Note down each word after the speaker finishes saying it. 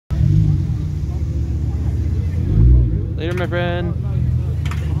Later, my friend.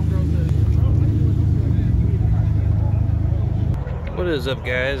 What is up,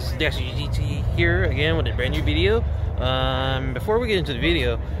 guys? DashGT here again with a brand new video. Before we get into the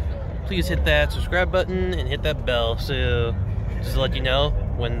video, please hit that subscribe button and hit that bell so just to let you know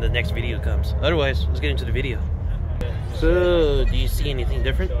when the next video comes. Otherwise, let's get into the video. So, do you see anything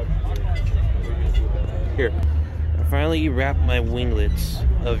different? Here, I finally wrapped my winglets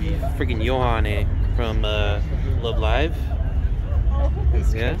of freaking Johanne from Love Live.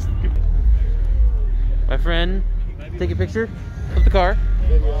 Yeah. My friend, take a picture of the car.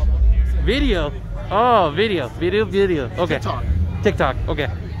 Video. Oh, video. Okay. TikTok. Okay.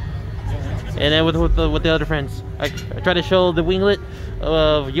 And then with the other friends, I try to show the winglet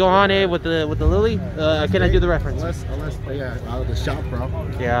of Johanne with the lily. Can I do the reference? Unless yeah, out of the shop, bro.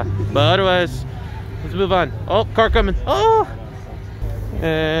 Yeah. But otherwise, let's move on. Oh, car coming. Oh.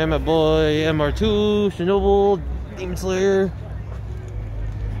 And my boy MR2, Chernobyl, Demon Slayer.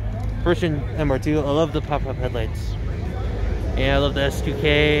 Version MR2. I love the pop-up headlights. And I love the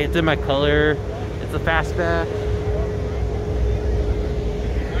S2K. It's in my color. It's a fastback.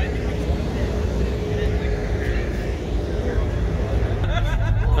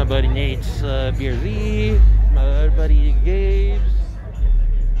 My buddy Nate's BRZ. My other buddy Gabe's.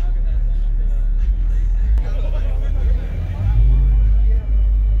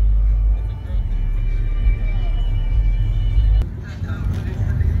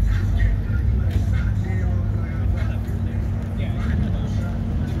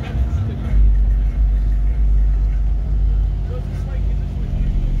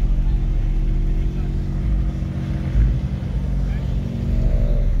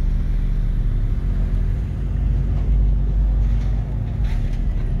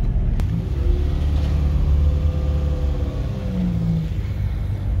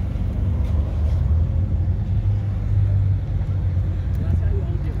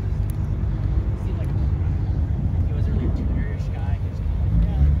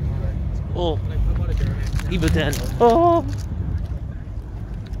 Oh, Evo 10. Oh.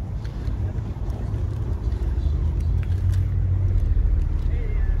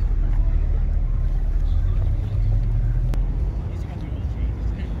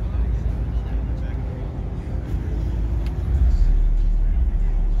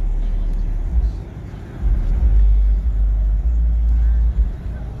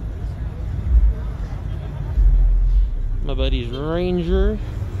 My buddy's Ranger.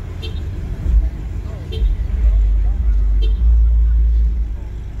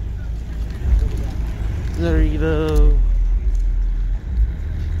 There you go.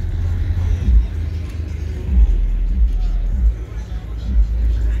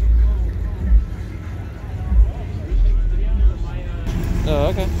 Oh,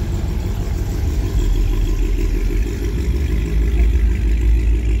 okay.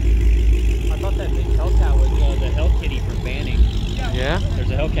 I thought that big Hellcat was the Hell Kitty from Banning. Yeah?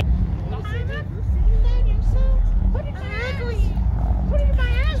 There's a Hellcat.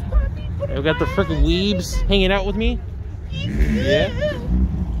 I got the freaking weebs hanging out with me. Yeah.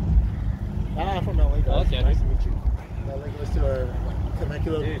 I'm from LA, guys. Okay. Nice to meet you. Let's do our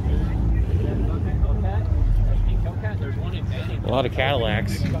Temecula. There's one in Banning. A lot of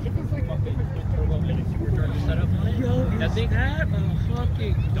Cadillacs. That thing had a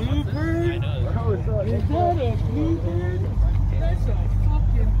fucking blooper. I know. That's a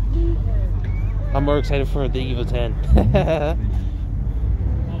fucking blooper. I'm more excited for the Evo 10.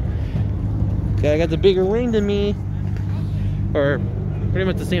 Yeah, I got the bigger wing than me, or pretty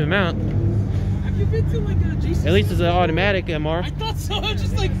much the same amount. Have you been to like a GC? At least it's an automatic MR. I thought so. I was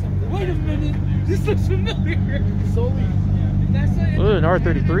just like, wait a minute, this looks familiar. Solely. That's like, Ooh, an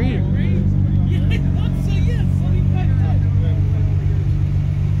R33. Yeah, I thought so. Yeah, Solely backed up.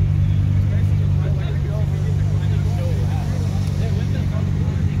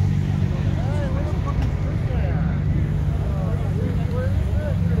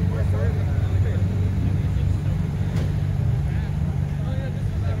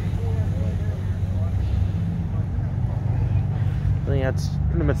 I think that's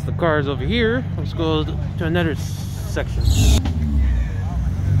pretty much the cars over here. Let's go to another section.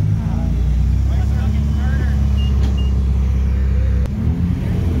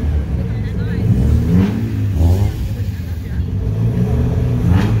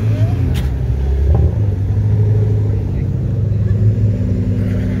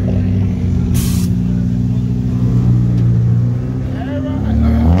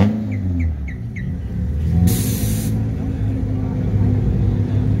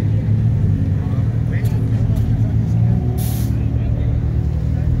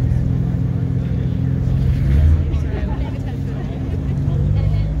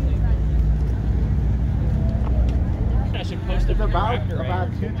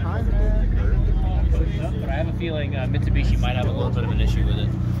 But I have a feeling Mitsubishi might have a little bit of an issue with it.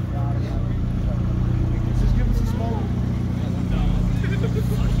 Just give us a small one.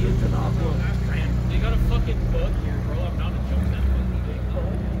 They got a fucking bug here, bro. I'm not a joke that fucking big.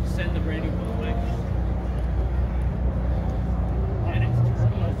 Send the brand new one away. And it's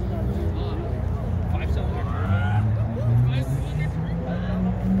 5-cylinder.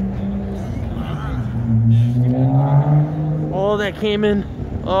 Oh, that Cayman.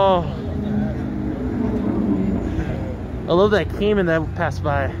 Oh. I love that Cayman that passed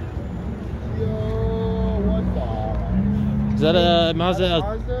by. Yo, what the? Is that a Mazda?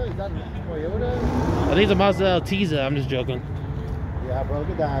 Mazda? Is that a Toyota? I think it's a Mazda Altiza. I'm just joking. Yeah, bro, look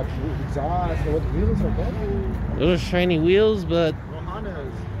at that exhaust. The wheels are good. Those are shiny wheels, but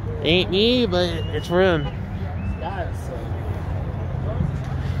Johannes. ain't me, but it's for him. Yes.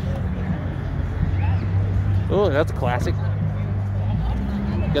 Oh, that's a classic.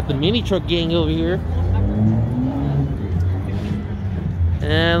 Got the mini truck gang over here.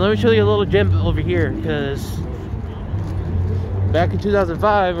 And let me show you a little gem over here, because back in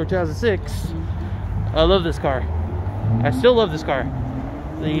 2005 or 2006, I love this car. I still love this car.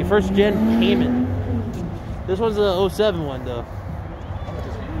 The first gen Cayman. This one's a 07 one though.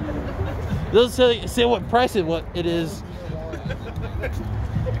 It doesn't say what price it is.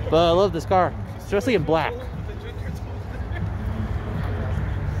 But I love this car, especially in black.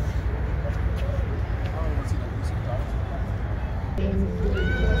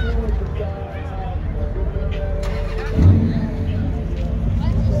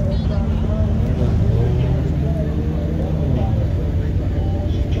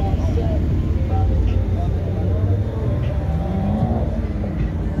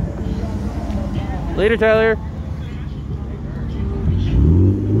 Later, Tyler.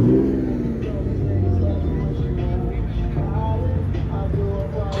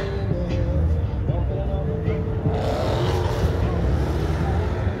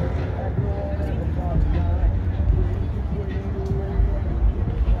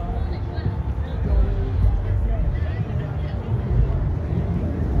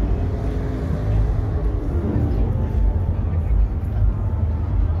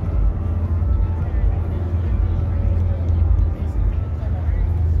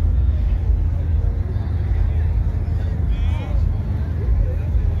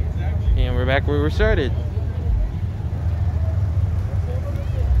 And we're back where we started.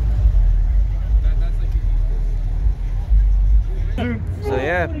 So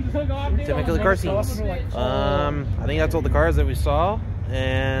yeah, Temecula car scenes. I think that's all the cars that we saw,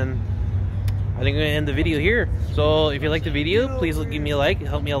 and I think I'm gonna end the video here. So if you like the video, please give me a like, it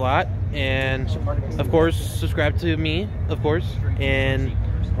helped me a lot, and of course subscribe to me, of course, and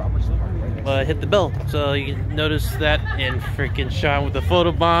hit the bell so you can notice that. And freaking Sean with the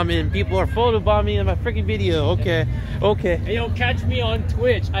photobomb, and people are photobombing in my freaking video. Okay. Hey, yo, catch me on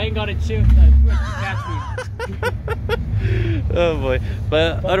Twitch. I ain't got a chip on Twitch to catch me. Oh boy.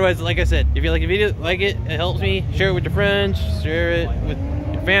 But otherwise, like I said, if you like the video, like it helps me. Share it with your friends, share it with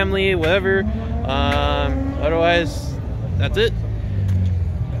your family, whatever. Otherwise, that's it.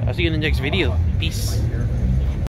 I'll see you in the next video. Peace.